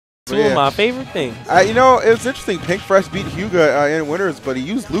two of my favorite things. You know, it's interesting. Pink Fresh beat Hyuga in winners, but he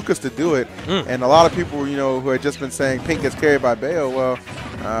used Lucas to do it. And a lot of people, you know, who had just been saying Pink gets carried by Bayo, well,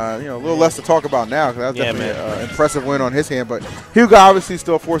 you know, a little less to talk about now because that was definitely an impressive win on his hand. But Hyuga obviously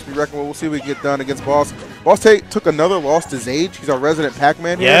still a force to be reckoned with. We'll see what we get done against Boss. Boss took another loss to Zage. He's our resident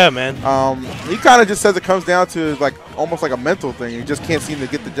Pac-Man here. Yeah, man. He kind of just says it comes down to like almost like a mental thing. He just can't seem to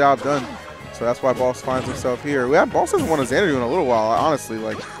get the job done. So that's why Boss finds himself here. Boss hasn't won a Xanadu in a little while, honestly.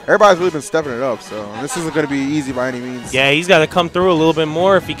 Like, everybody's really been stepping it up, so this isn't going to be easy by any means. Yeah, he's got to come through a little bit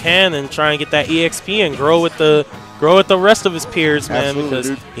more if he can and try and get that EXP and grow with the rest of his peers, man. Absolutely, because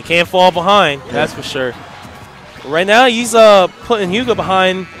dude. he can't fall behind. Yeah. That's for sure. Right now, he's putting Hyuga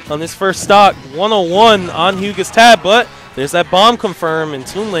behind on this first stock, 101 on Hyuga's tab, but there's that bomb confirm in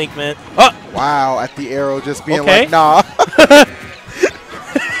Toon Link, man. Oh! Wow, at the arrow just being like, nah.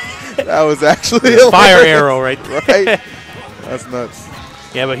 That was actually a fire arrow right there. Right? That's nuts.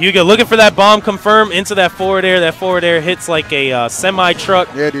 Yeah, but Hyuga looking for that bomb confirm into that forward air. That forward air hits like a semi-truck.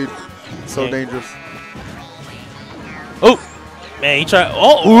 Yeah, dude. So dangerous. Oh, man, he tried.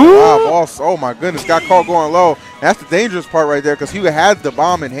 Oh, ooh. Wow, Boss. Oh, my goodness. Got caught going low. That's the dangerous part right there because Hyuga had the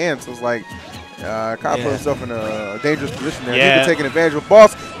bomb in hand. So it's like, kind of put himself in a dangerous position there. Hyuga taking advantage of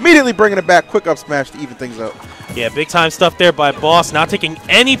Boss, immediately bringing it back. Quick up smash to even things up. Yeah, big time stuff there by Boss. Not taking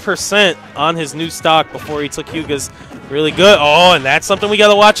any % on his new stock before he took Hyuga's. Really good. Oh, and that's something we got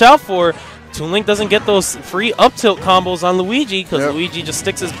to watch out for. Toon Link doesn't get those free up tilt combos on Luigi because Luigi just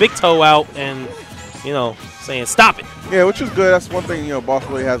sticks his big toe out and, you know, saying stop it. Yeah, which is good. That's one thing, you know, Boss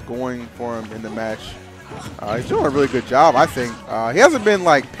really has going for him in the match. He's doing a really good job, I think. He hasn't been,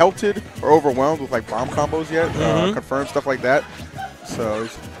 like, pelted or overwhelmed with, like, bomb combos yet. Confirmed stuff like that. So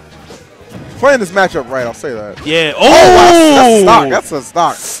he's playing this matchup right, I'll say that. Yeah. Oh, that's a stock. That's a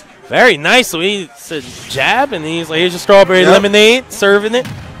stock. Very nice. So he said jab, and he's like, here's your strawberry lemonade, serving it.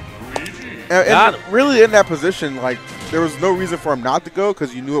 And really in that position, like, there was no reason for him not to go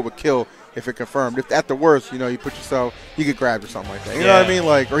because you knew it would kill if it confirmed. If at the worst, you know, you put yourself, you get grabbed or something like that. You know what I mean?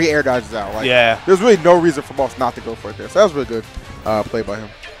 Like, or he air dodges out. Like, there's really no reason for Boss not to go for it there. So that was really good play by him.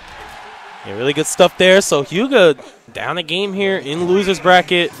 Yeah, really good stuff there. So Hyuga down a game here in loser's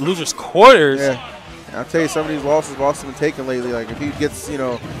bracket, loser's quarters. Yeah. And I'll tell you, some of these losses Boss has been taking lately. Like, if he gets, you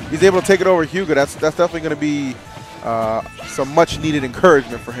know, he's able to take it over Hyuga, that's definitely going to be some much-needed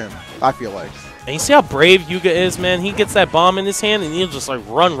encouragement for him, I feel like. And you see how brave Hyuga is, man? He gets that bomb in his hand, and he'll just, like,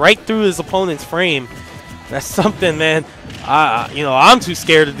 run right through his opponent's frame. That's something, man. You know, I'm too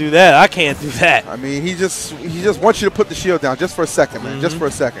scared to do that. I can't do that. I mean, he just wants you to put the shield down just for a second, man. Just for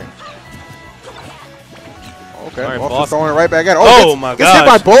a second. Okay, right, Boss throwing it right back at him. Oh, my gosh. Gets hit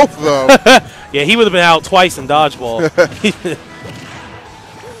by both, though. Yeah, he would have been out twice in dodgeball.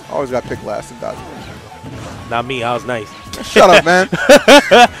 Always got picked last in dodgeball. Not me. I was nice. Shut up, man.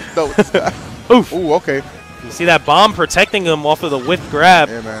 No, oof. Ooh, okay. You see that bomb protecting him off of the whip grab.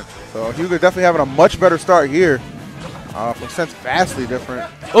 Yeah, man. So Hyuga definitely having a much better start here. From sense vastly different.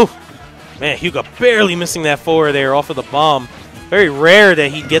 Oof. Man, Hyuga barely missing that forward there off of the bomb. Very rare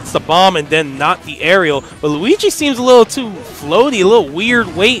that he gets the bomb and then not the aerial. But Luigi seems a little too floaty, a little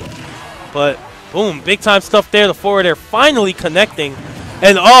weird weight. But, boom, big-time stuff there. The forward air finally connecting.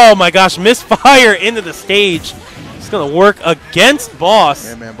 And, oh, my gosh, misfire into the stage. It's going to work against Boss.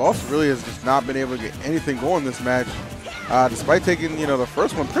 Yeah, man, Boss really has just not been able to get anything going this match. Despite taking, you know, the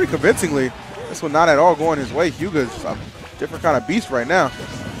first one pretty convincingly, this one not at all going his way. Hyuga's a different kind of beast right now.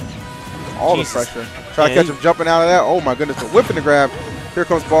 All the pressure. Try to catch him jumping out of that. Oh, my goodness, the whip in the grab. Here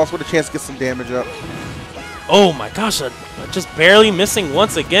comes Boss with a chance to get some damage up. Oh, my gosh, just barely missing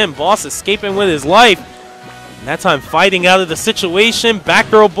once again. Boss escaping with his life. And that time fighting out of the situation. Back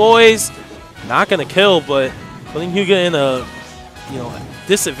throw, boys. Not going to kill, but putting Hyuga in a, you know,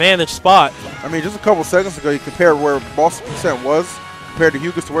 disadvantaged spot. I mean, just a couple seconds ago, you compared where Boss' percent was compared to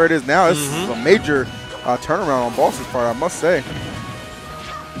Hyuga's to where it is now. This is a major turnaround on Boss's part, I must say.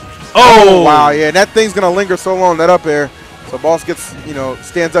 Oh, wow, yeah, and that thing's going to linger so long, that up air. So Boss gets, you know,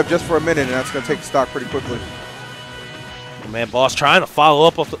 stands up just for a minute, and that's going to take the stock pretty quickly. Man, Boss trying to follow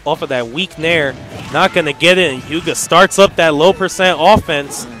up off of that weak nair. Not going to get it, and Hyuga starts up that low percent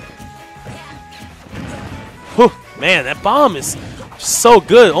offense. Whew, man, that bomb is so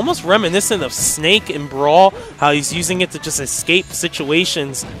good. Almost reminiscent of Snake in Brawl, how he's using it to just escape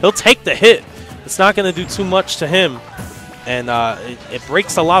situations. He'll take the hit. It's not going to do too much to him. And it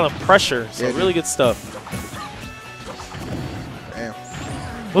breaks a lot of pressure. So really good stuff. Damn.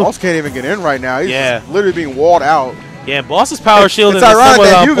 Boss can't even get in right now. He's just literally being walled out. Yeah, Boss's power shield is ironic somewhat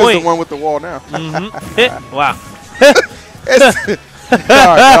that on Hyuga's point. the one with the wall now. Hit. Wow. All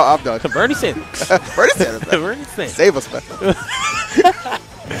right, no, I'm done. Bernie Sanders. Bernie Sanders. Bernie Sanders. Save us, man.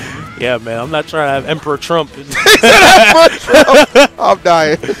 Yeah, man, I'm not trying to have Emperor Trump. I'm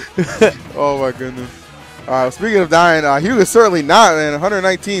dying. Oh, my goodness. All right, speaking of dying, Hyuga's certainly not, man.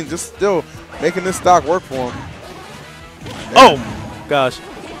 119, just still making this stock work for him. Oh, gosh.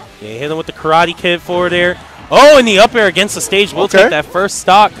 Yeah, hit him with the Karate Kid forward there. Oh, and the up air against the stage will take that first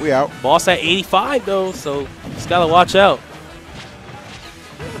stock. We out. Boss at 85, though, so just got to watch out.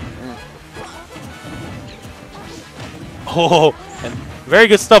 Oh, and very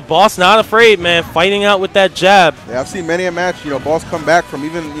good stuff. Boss not afraid, man. Fighting out with that jab. Yeah, I've seen many a match, Boss come back from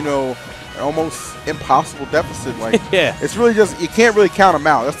even, almost impossible deficit. Like, yeah. It's really just, you can't really count him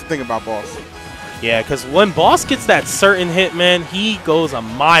out. That's the thing about Boss. Yeah, because when Boss gets that certain hit, man, he goes a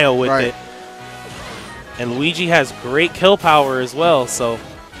mile with it. And Luigi has great kill power as well, so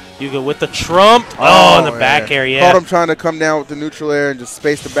Hyuga with the trump. Oh, and the back air, yeah. Caught him trying to come down with the neutral air and just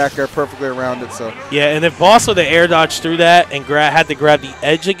space the back air perfectly around it. So yeah, and if Boss would have air dodged through that and had to grab the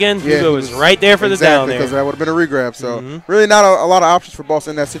edge again, Hyuga was right there for the down there. Because that would have been a regrab. So really not a lot of options for Boss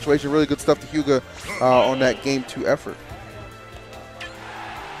in that situation. Really good stuff to Hyuga on that Game 2 effort.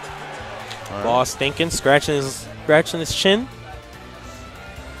 Boss thinking, scratching his chin.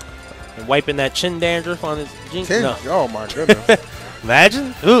 And wiping that chin dandruff on his jeans. No. Oh, my goodness.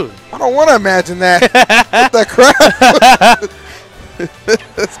 Imagine? Ooh. I don't want to imagine that. What the crap?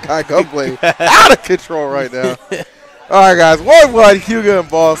 This guy Gunblade out of control right now. All right, guys. 1-1, Hyuga and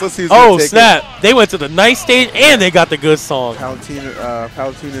Boss. Let's see who's going to take snap. They went to the nice stage, and they got the good song.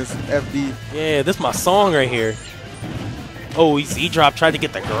 Palutena's FD. Yeah, this is my song right here. Oh, he dropped, tried to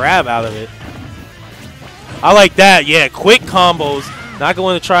get the grab out of it. I like that. Yeah, quick combos. Not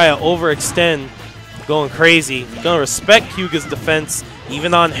going to try to overextend. Going crazy. Going to respect Hyuga's defense,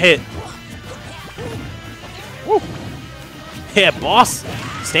 even on hit. Woo. Yeah, Boss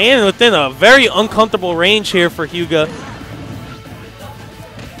staying within a very uncomfortable range here for Hyuga.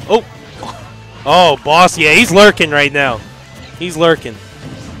 Oh. Oh, Boss. Yeah, he's lurking right now. He's lurking.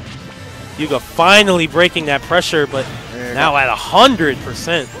 Hyuga finally breaking that pressure, but now at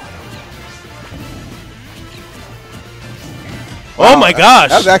 100%. Oh my gosh!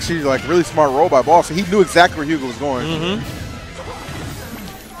 That was actually like really smart roll by Boss. He knew exactly where Hyuga was going.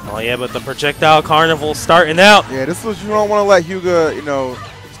 Oh yeah, but the projectile carnival starting out. Yeah, this is you don't want to let Hyuga,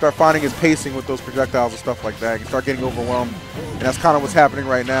 start finding his pacing with those projectiles and stuff like that. You start getting overwhelmed, and that's kind of what's happening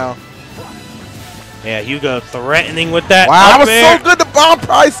right now. Yeah, Hyuga threatening with that. Wow, that was so good. The bomb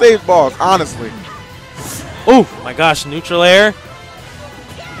probably saved Boss, honestly. Oh my gosh, neutral air.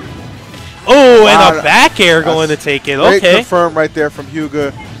 Oh, and a back air going to take it. Great confirm right there from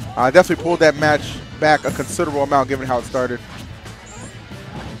Hyuga. Definitely pulled that match back a considerable amount given how it started.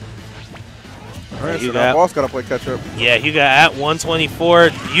 All right, so now Boss got to play catch up. Yeah, Hyuga at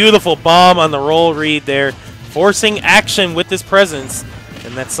 124. Beautiful bomb on the roll read there. Forcing action with his presence.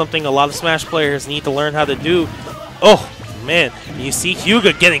 And that's something a lot of Smash players need to learn how to do. Oh, man. You see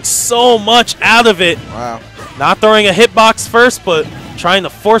Hyuga getting so much out of it. Wow. Not throwing a hitbox first, but trying to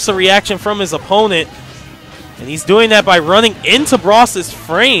force a reaction from his opponent. And he's doing that by running into Boss's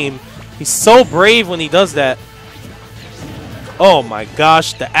frame. He's so brave when he does that. Oh my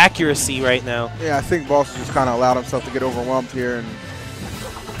gosh, the accuracy right now. Yeah, I think Boss just kind of allowed himself to get overwhelmed here and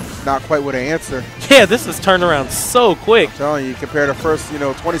not quite with an answer. Yeah, this has turned around so quick. I'm telling you, compared to first,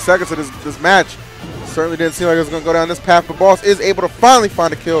 20 seconds of this match, certainly didn't seem like it was going to go down this path, but Boss is able to finally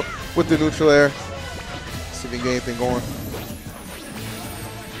find a kill with the neutral air. See if he can get anything going.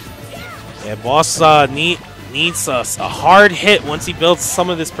 Yeah, Boss needs a hard hit once he builds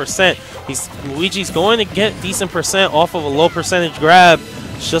some of this percent. Luigi's going to get decent percent off of a low percentage grab.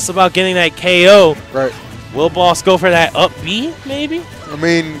 It's just about getting that KO. Right. Will Boss go for that up B, maybe? I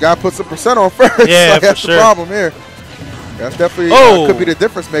mean, got to put some percent on first. Yeah, like, that's for the problem here. That's definitely could be the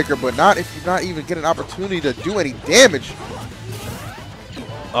difference maker, but not if you not even get an opportunity to do any damage.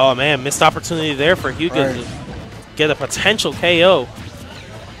 Oh, man, missed opportunity there for Hyuga to get a potential KO.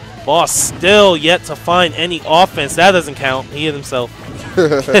 Boss still yet to find any offense. That doesn't count. He hit himself.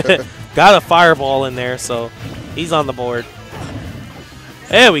 Got a fireball in there, so he's on the board.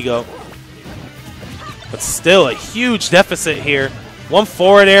 There we go. But still a huge deficit here. One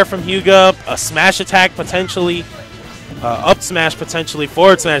forward air from Hyuga, a smash attack potentially, up smash potentially,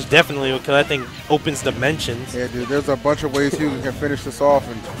 forward smash definitely, because I think opens dimensions. Yeah, dude, there's a bunch of ways Hyuga can finish this off,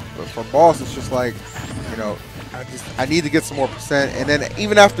 and for Boss, it's just like, I need to get some more percent, and then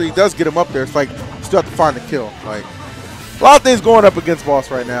even after he does get him up there, it's like you still have to find the kill. Like, a lot of things going up against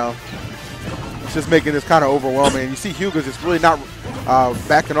Boss right now. It's just making this kind of overwhelming. And you see Hyuga's just really not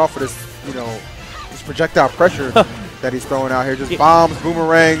backing off of this, this projectile pressure. that he's throwing out here. Just bombs,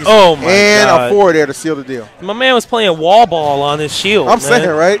 boomerangs, oh my and God. a 4 there to seal the deal. My man was playing wall ball on his shield. I'm saying,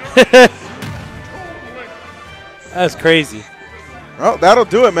 right? That's crazy. Well, that'll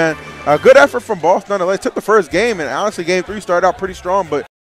do it, man. Good effort from Boss nonetheless. Took the first game, and honestly, game 3 started out pretty strong, but